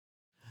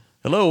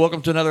Hello,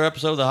 welcome to another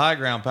episode of The High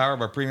Ground, powered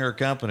by Premier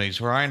Companies.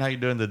 Ryan, how you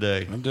doing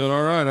today? I'm doing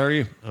all right. How are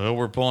you? Well,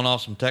 we're pulling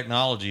off some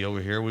technology over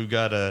here. We've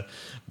got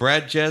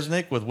Brad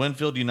Chesnek with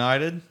WinField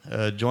United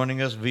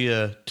joining us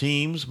via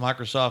Teams,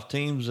 Microsoft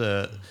Teams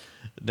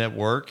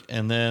network,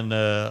 and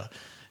then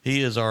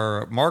he is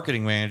our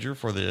marketing manager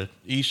for the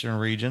Eastern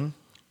region.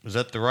 Is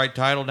that the right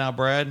title now,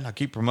 Brad? I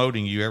keep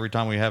promoting you every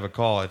time we have a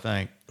call, I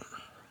think.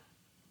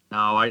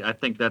 No, I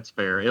think that's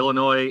fair.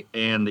 Illinois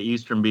and the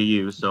Eastern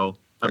BU, so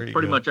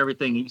pretty much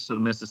everything east of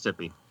the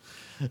Mississippi.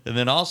 And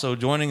then also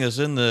joining us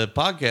in the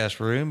podcast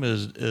room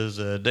is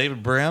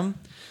David Brim,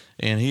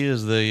 and he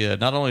is the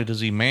not only does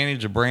he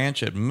manage a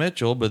branch at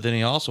Mitchell, but then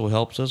he also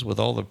helps us with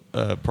all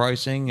the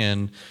pricing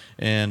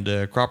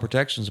and crop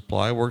protection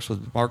supply. Works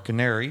with Mark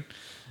Canary,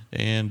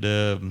 and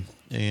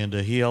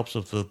he helps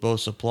us with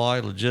both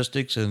supply,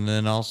 logistics, and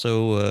then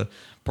also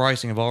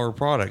pricing of all our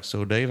products.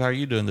 So, Dave, how are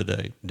you doing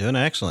today? Doing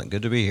excellent.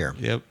 Good to be here.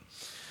 Yep.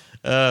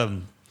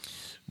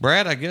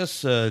 Brad, I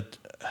guess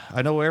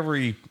I know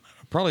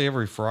probably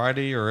every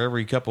Friday or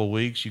every couple of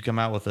weeks you come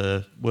out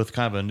with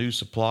kind of a new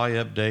supply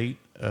update,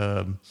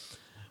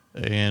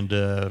 and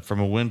from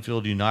a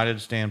WinField United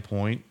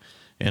standpoint.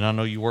 And I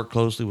know you work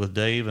closely with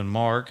Dave and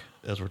Mark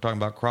as we're talking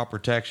about crop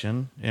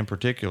protection in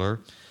particular,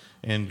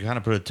 and kind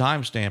of put a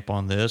timestamp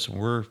on this.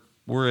 We're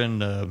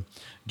in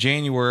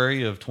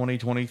January of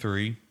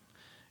 2023.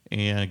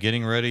 And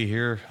getting ready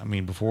here, I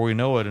mean, before we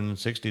know it, in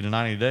 60 to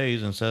 90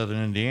 days in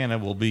southern Indiana,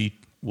 we'll be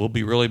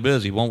really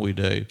busy, won't we,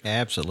 Dave?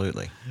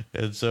 Absolutely.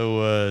 And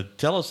so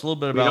tell us a little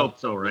bit about... We hope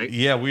so, right?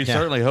 Yeah, we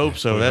certainly hope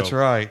so. That's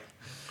right.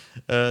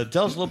 Tell us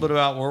a little bit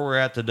about where we're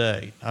at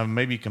today,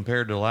 maybe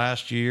compared to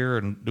last year,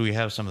 and do we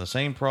have some of the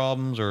same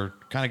problems, or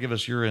kind of give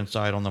us your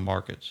insight on the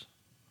markets?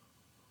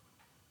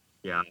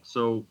 Yeah,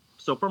 so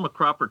from a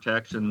crop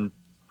protection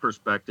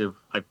perspective,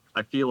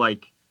 I feel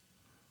like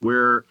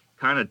we're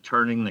kind of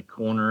turning the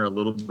corner a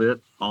little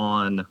bit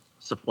on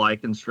supply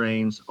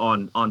constraints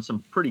on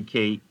some pretty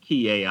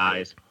key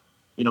AIs.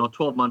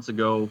 12 months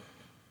ago,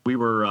 we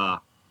were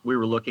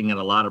looking at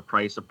a lot of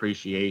price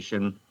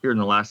appreciation here in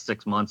the last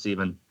 6 months,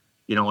 even,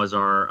 as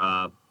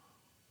our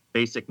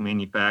basic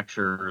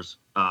manufacturers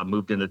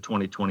moved into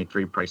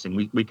 2023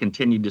 pricing. We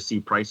continued to see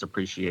price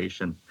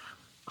appreciation.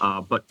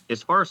 But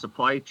as far as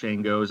supply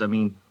chain goes, I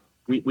mean,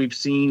 we've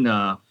seen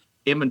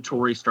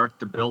inventory start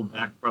to build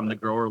back from the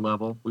grower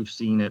level. We've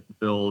seen it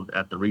build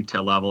at the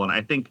retail level, and I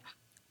think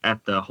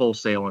at the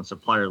wholesale and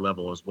supplier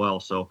level as well.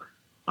 So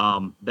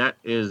that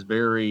is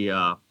very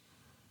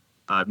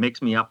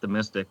makes me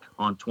optimistic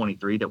on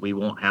 23 that we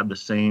won't have the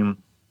same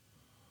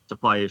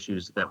supply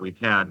issues that we've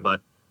had.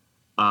 But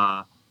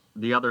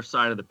the other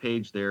side of the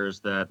page there is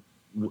that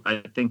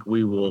I think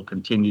we will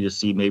continue to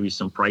see maybe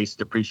some price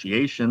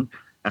depreciation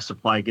as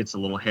supply gets a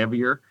little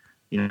heavier.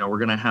 We're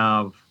going to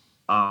have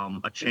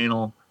a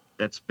channel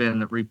that's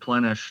been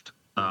replenished,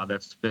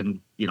 that's been,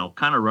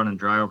 kind of running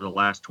dry over the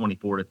last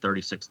 24 to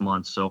 36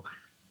 months. So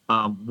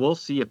we'll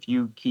see a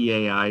few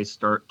key AIs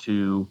start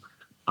to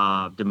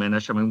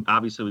diminish. I mean,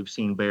 obviously we've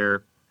seen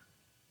Bayer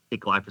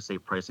take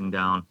glyphosate pricing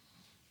down,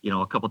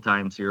 a couple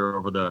times here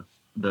over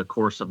the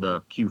course of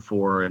the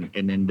Q4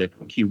 and into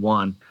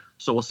Q1.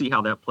 So we'll see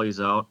how that plays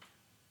out.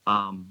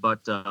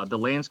 But the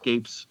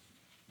landscape's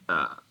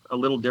a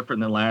little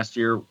different than last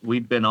year.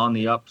 We've been on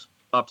the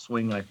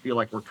upswing. I feel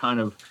like we're kind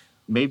of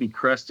maybe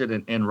crested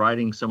and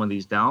riding some of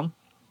these down,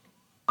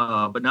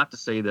 but not to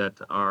say that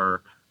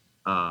our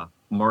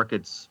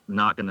market's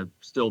not going to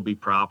still be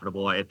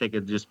profitable. I think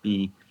it'd just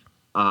be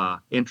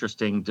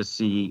interesting to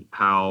see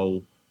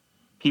how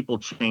people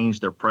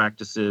change their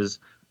practices.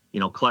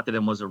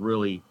 Clethodim was a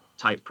really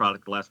tight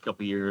product the last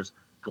couple of years.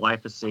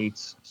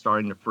 Glyphosate's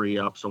starting to free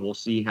up, so we'll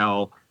see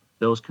how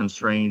those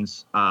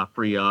constraints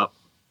free up,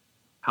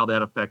 how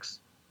that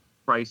affects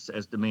price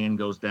as demand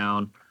goes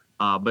down.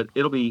 But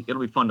it'll be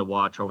fun to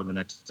watch over the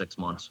next 6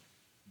 months.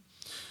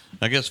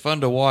 I guess fun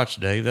to watch,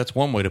 Dave. That's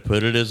one way to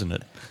put it, isn't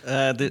it?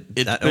 It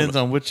depends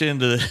on which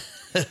end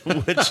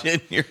which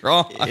end you're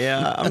on.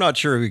 Yeah, I'm not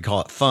sure if we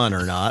call it fun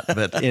or not,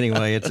 but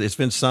anyway, it's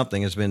been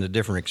something. It's been a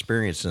different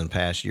experience than the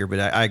past year. But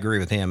I agree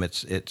with him.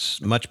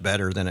 It's much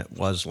better than it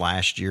was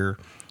last year.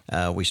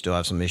 We still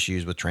have some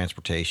issues with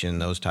transportation,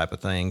 those type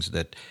of things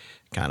that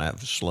kind of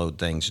slowed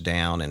things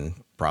down, and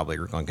probably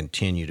are going to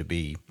continue to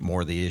be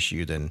more the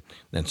issue than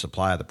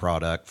supply of the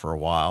product for a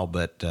while.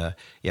 But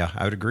yeah,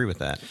 I would agree with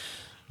that.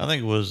 I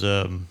think it was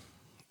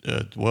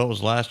it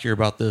was last year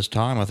about this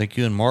time. I think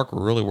you and Mark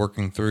were really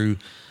working through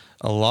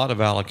a lot of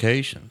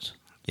allocations.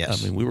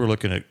 Yes, I mean we were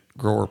looking at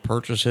grower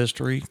purchase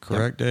history.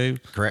 Correct, yep.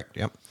 Dave? Correct.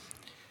 Yep.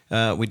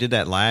 We did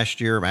that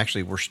last year.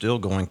 Actually, we're still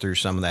going through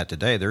some of that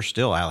today. There's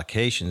still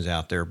allocations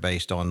out there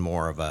based on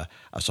more of a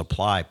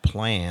supply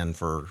plan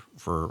for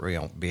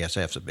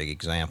BSF's a big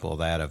example of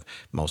that. Of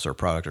most of their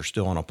products are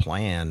still on a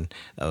plan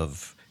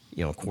of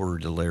quarter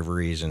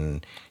deliveries,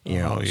 and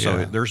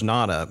so there's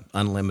not a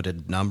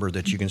unlimited number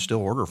that you can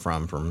still order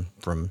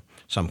from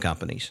some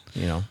companies.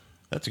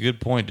 That's a good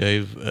point,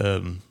 Dave.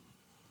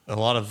 A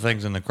lot of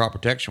things in the crop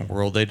protection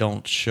world, they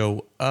don't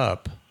show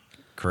up.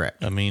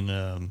 Correct. I mean,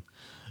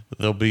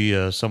 there'll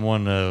be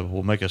someone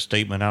will make a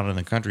statement out in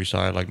the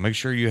countryside like, make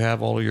sure you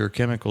have all of your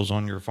chemicals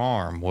on your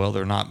farm. Well,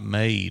 they're not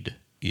made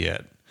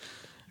yet.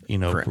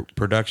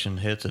 Production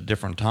hits at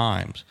different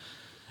times.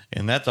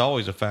 And that's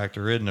always a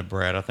factor, isn't it,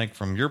 Brad? I think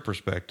from your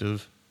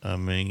perspective, I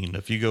mean,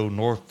 if you go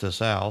north to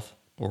south,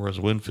 or as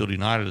WinField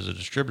United as a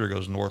distributor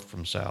goes north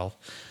from south,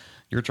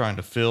 you're trying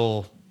to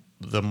fill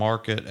the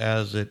market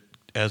as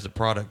the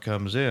product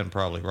comes in,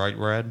 probably, right,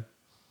 Brad?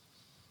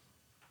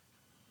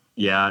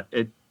 Yeah,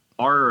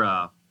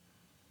 our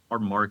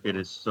market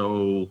is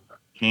so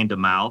hand to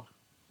mouth,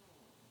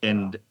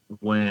 and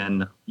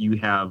when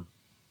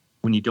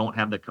you don't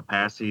have the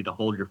capacity to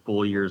hold your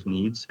full year's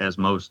needs, as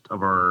most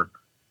of our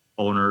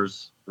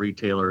owners,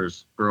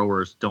 retailers,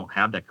 growers don't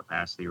have that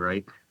capacity,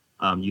 right?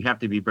 You have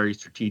to be very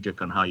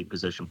strategic on how you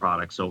position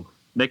products. So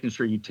making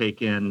sure you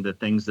take in the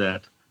things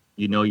that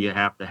you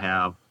have to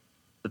have,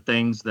 the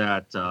things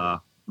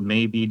that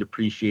may be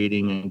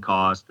depreciating in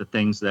cost, the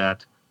things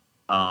that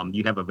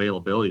you have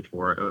availability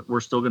for. We're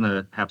still going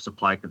to have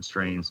supply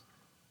constraints.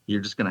 You're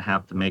just going to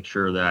have to make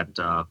sure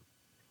that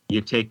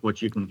you take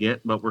what you can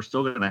get, but we're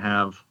still going to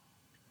have,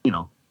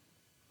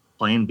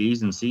 plan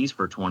B's and C's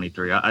for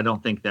 23. I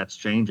don't think that's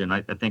changing.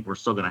 I think we're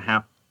still going to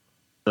have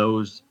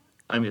those.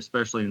 I mean,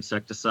 especially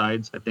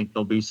insecticides. I think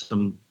there'll be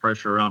some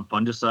pressure around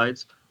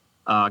fungicides.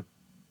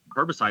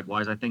 Herbicide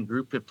wise, I think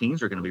group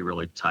 15s are going to be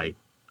really tight.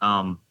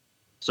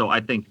 So I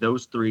think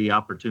those three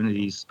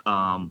opportunities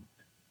for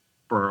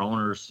our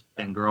owners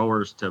and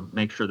growers to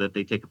make sure that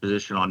they take a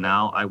position on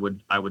now, I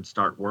would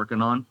start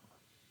working on.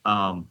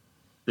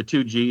 The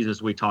two G's,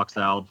 as we talked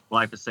about,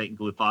 glyphosate and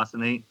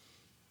glufosinate,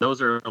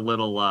 those are a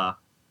little,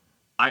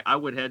 I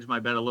would hedge my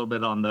bet a little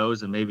bit on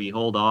those and maybe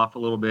hold off a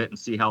little bit and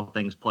see how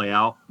things play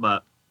out.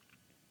 But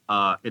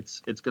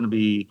it's going to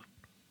be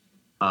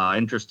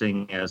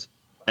interesting as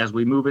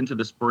we move into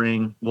the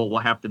spring. We'll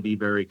have to be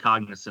very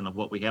cognizant of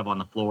what we have on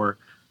the floor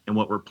and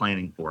what we're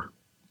planning for.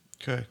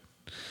 Okay.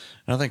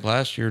 And I think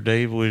last year,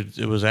 Dave,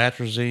 it was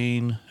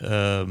atrazine,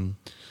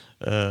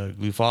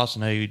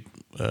 glufosinate,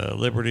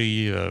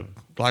 Liberty,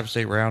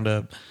 glyphosate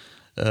Roundup,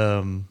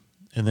 and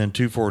then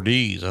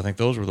 2,4-Ds. I think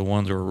those were the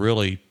ones that were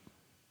really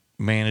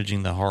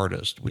managing the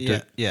hardest.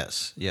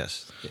 Yes.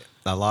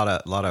 A lot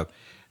of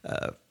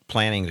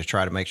planning to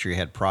try to make sure you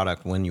had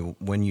product when you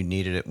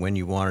needed it, when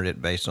you wanted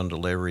it, based on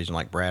deliveries. And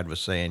like Brad was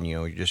saying,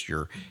 just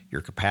your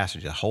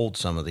capacity to hold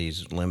some of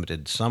these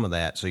limited some of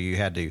that. So you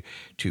had to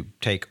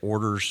take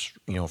orders,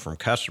 from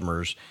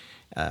customers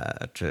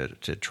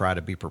to try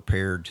to be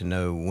prepared to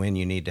know when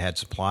you need to have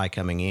supply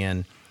coming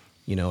in,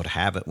 to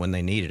have it when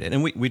they needed it.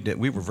 And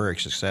we were very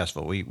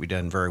successful. We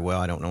done very well.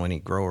 I don't know any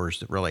growers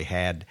that really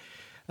had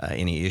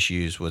any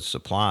issues with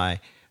supply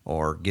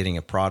or getting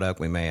a product.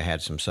 We may have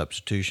had some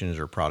substitutions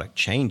or product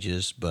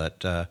changes,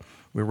 but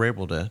we were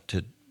able to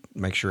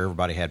make sure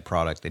everybody had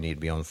product they needed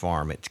to be on the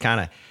farm. It's kind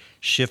of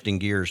shifting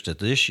gears to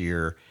this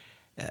year.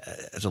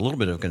 It's a little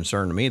bit of a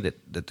concern to me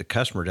that the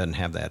customer doesn't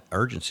have that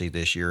urgency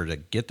this year to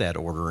get that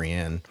order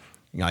in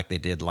like they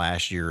did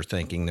last year,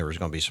 thinking there was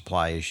going to be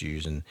supply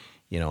issues. And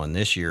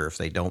this year, if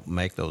they don't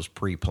make those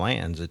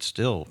pre-plans, there's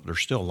still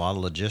a lot of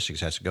logistics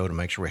has to go to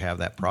make sure we have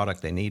that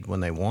product they need when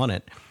they want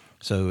it.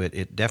 So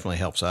it definitely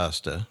helps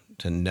us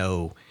to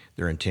know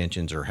their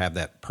intentions or have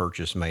that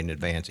purchase made in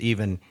advance,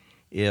 even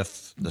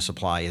if the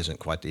supply isn't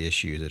quite the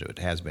issue that it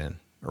has been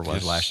or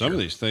was last year. Some of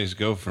these things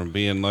go from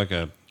being like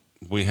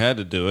we had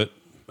to do it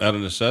out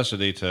of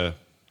necessity to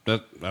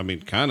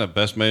kind of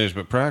best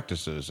management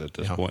practices at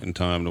this point in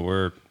time, to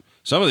where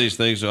some of these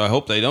things, I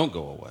hope they don't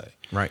go away.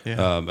 Right.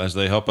 Yeah. As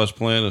they help us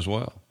plan as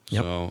well.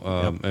 Yep.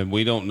 So, and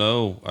we don't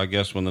know, I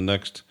guess, when the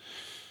next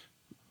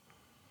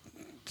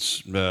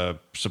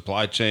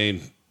supply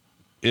chain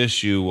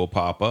issue will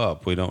pop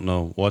up. We don't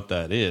know what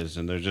that is,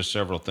 and there's just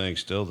several things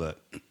still that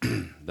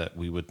that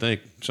we would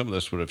think some of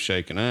this would have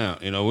shaken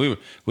out. We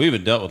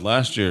even dealt with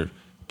last year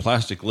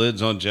plastic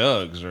lids on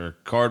jugs or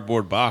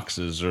cardboard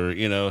boxes, or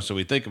so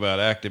we think about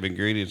active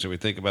ingredients, or we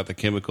think about the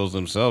chemicals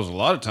themselves. A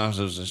lot of times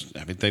it was just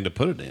everything to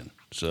put it in.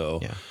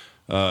 So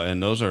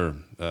and those are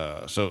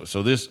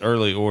so this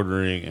early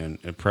ordering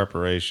and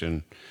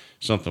preparation,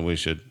 something we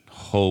should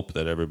hope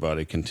that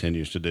everybody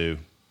continues to do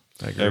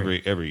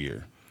every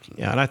year.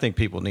 Yeah, and I think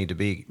people need to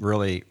be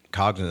really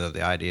cognizant of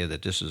the idea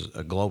that this is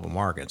a global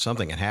market.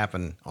 Something can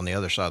happen on the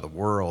other side of the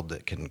world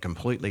that can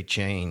completely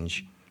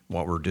change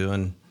what we're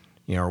doing,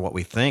 or what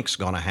we think's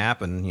going to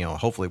happen.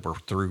 Hopefully we're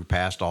through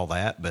past all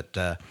that, but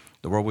the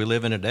world we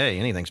live in today,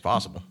 anything's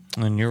possible.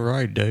 And you're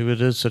right, Dave.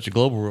 It is such a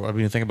global world. I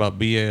mean, think about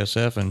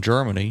BASF in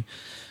Germany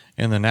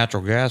and the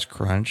natural gas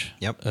crunch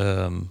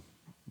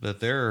that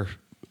they're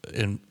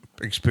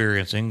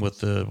experiencing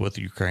with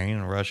Ukraine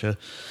and Russia.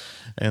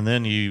 And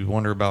then you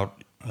wonder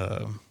about,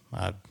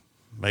 I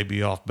may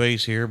be off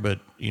base here, but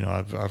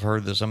I've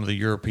heard that some of the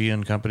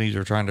European companies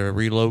are trying to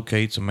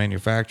relocate some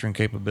manufacturing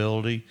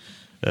capability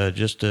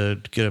just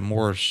to get a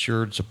more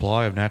assured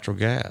supply of natural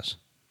gas,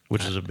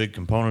 which is a big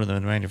component of the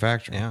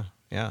manufacturing.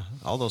 Yeah.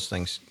 All those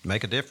things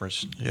make a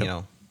difference,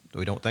 Yep.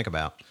 We don't think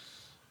about.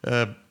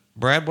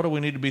 Brad, what do we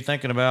need to be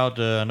thinking about?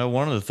 I know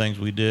one of the things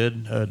we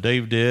did,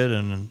 Dave did,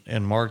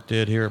 and Mark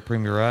did here at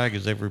Premier Ag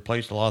is they've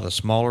replaced a lot of the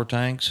smaller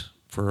tanks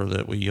for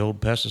that we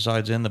hold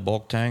pesticides in, the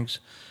bulk tanks,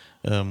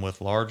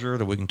 with larger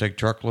that we can take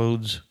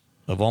truckloads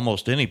of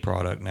almost any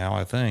product now,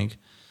 I think,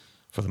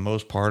 for the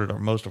most part at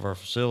most of our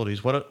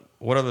facilities. What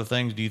other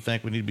things do you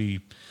think we need to be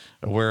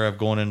aware of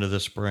going into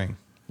this spring,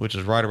 which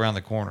is right around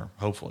the corner,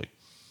 hopefully?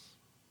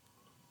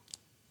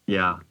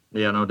 Yeah,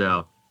 no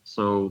doubt.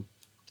 So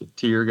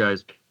to your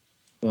guys'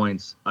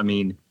 points, I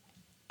mean,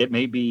 it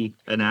may be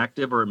an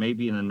active or it may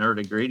be an inert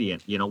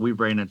ingredient. You know, we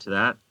ran into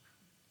that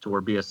to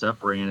where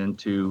BSF ran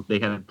into, they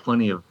had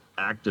plenty of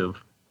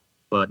active,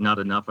 but not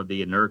enough of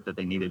the inert that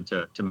they needed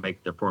to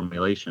make their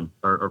formulation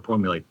or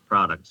formulate the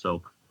product.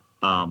 So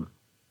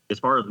as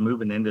far as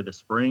moving into the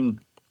spring,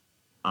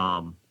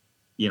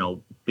 you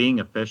know, being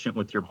efficient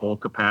with your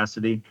bulk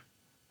capacity,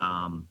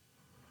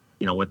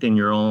 you know, within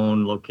your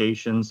own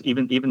locations,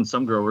 even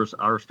some growers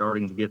are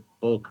starting to get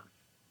bulk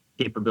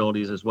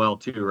capabilities as well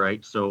too,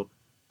 right? So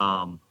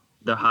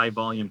the high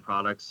volume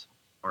products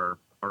are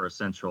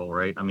essential,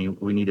 right? I mean,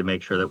 we need to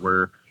make sure that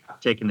we're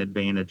taking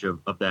advantage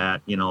of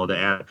that, you know, the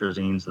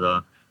atrazines,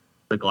 the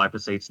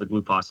glyphosates, the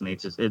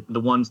glufosinate, the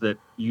ones that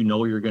you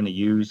know you're going to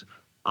use,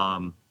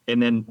 and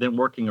then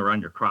working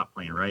around your crop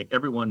plan, right?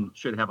 Everyone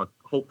should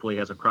hopefully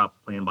has a crop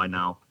plan by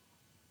now.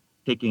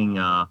 Taking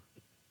a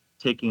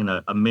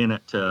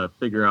minute to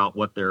figure out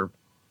what their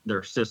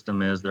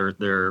system is,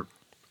 their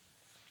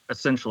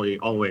essentially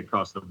all the way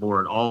across the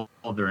board, all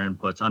of their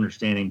inputs,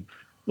 understanding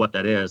what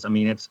that is. I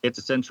mean, it's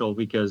essential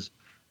because,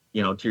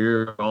 you know, to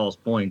your all's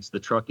points, the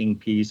trucking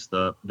piece,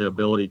 the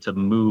ability to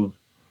move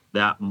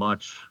that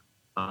much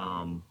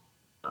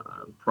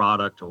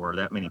product or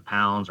that many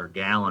pounds or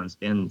gallons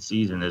in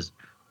season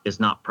is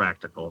not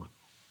practical.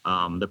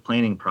 The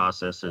planning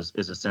process is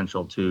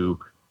essential to,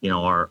 you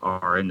know,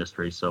 our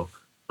industry. So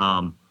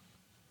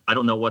I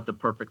don't know what the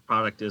perfect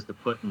product is to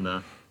put in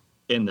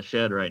the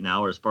shed right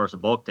now, or as far as a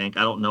bulk tank.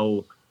 I don't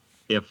know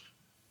if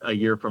a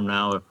year from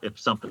now, if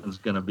something's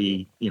going to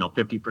be, you know,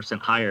 50%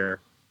 higher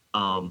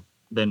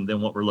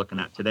than what we're looking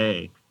at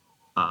today.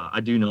 I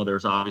do know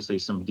there's obviously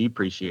some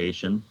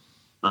depreciation.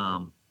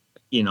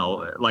 You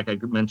know, like I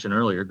mentioned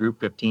earlier,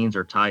 group 15s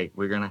are tight.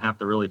 We're going to have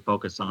to really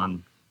focus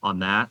on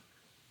that.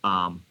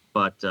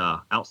 But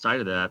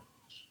outside of that,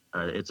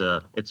 it's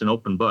an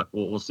open book.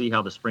 We'll see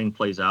how the spring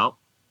plays out,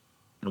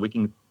 and we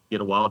can get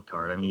a wild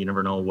card. I mean, you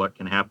never know what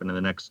can happen in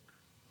the next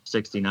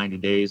 60, 90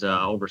 days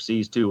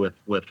overseas too,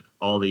 with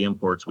all the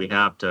imports we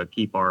have to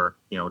keep our,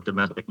 you know,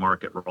 domestic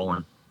market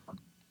rolling.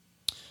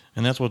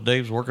 And that's what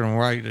Dave's working on,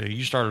 right?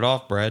 You started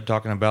off, Brad,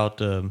 talking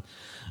about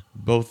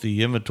both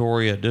the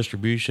inventory at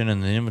distribution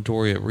and the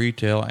inventory at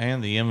retail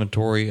and the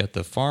inventory at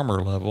the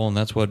farmer level. And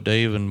that's what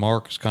Dave and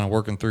Mark is kind of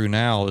working through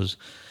now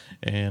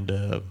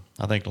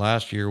I think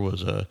last year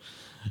was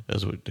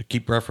as we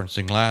keep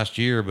referencing last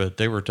year, but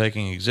they were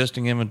taking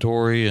existing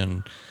inventory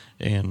and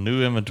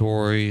new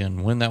inventory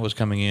and when that was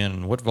coming in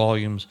and what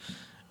volumes.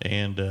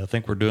 And I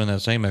think we're doing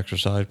that same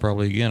exercise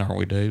probably again, aren't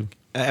we, Dave?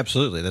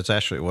 Absolutely. That's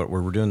actually what we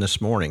were doing this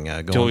morning.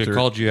 Julia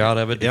called you out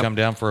of it to come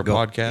down for a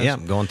podcast? Yeah,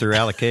 going through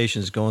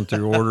allocations, going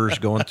through orders,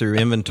 going through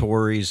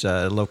inventories,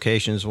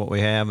 locations, what we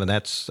have. And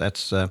that's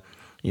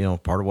you know,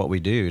 part of what we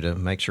do to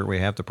make sure we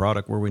have the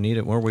product where we need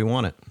it, where we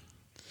want it.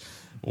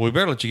 Well, we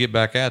better let you get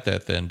back at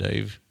that then,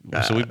 Dave.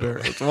 So we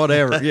better.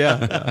 Whatever,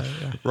 yeah.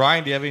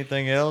 Ryan, do you have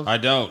anything else? I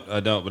don't,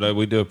 but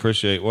we do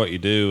appreciate what you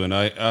do, and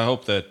I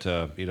hope that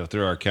you know,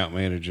 through our account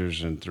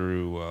managers and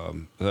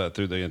through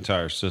the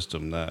entire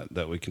system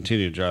that we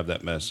continue to drive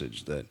that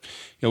message that,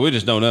 you know, we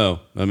just don't know.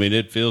 I mean,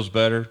 it feels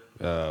better,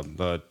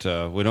 but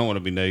we don't want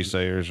to be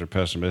naysayers or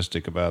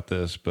pessimistic about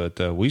this. But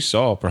we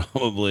saw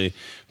probably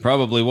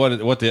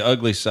what the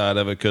ugly side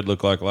of it could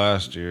look like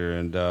last year,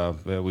 and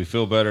we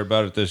feel better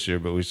about it this year.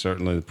 But we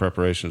certainly, the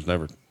preparations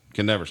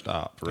can never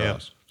stop for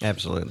us.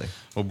 Absolutely.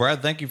 Well,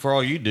 Brad, thank you for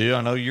all you do.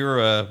 I know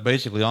you're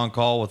basically on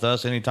call with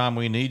us anytime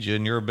we need you,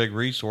 and you're a big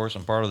resource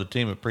and part of the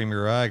team at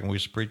Premier Ag, and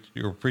we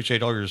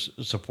appreciate all your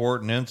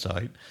support and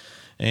insight.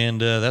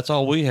 And that's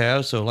all we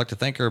have. So I'd like to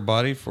thank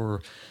everybody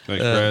for...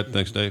 Thanks, Brad.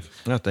 Thanks, Dave.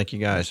 No, thank you,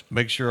 guys.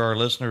 Make sure our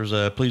listeners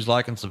please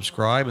like and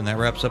subscribe. And that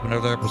wraps up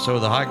another episode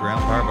of The High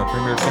Ground, powered by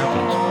Premier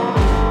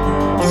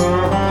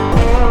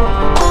Companies.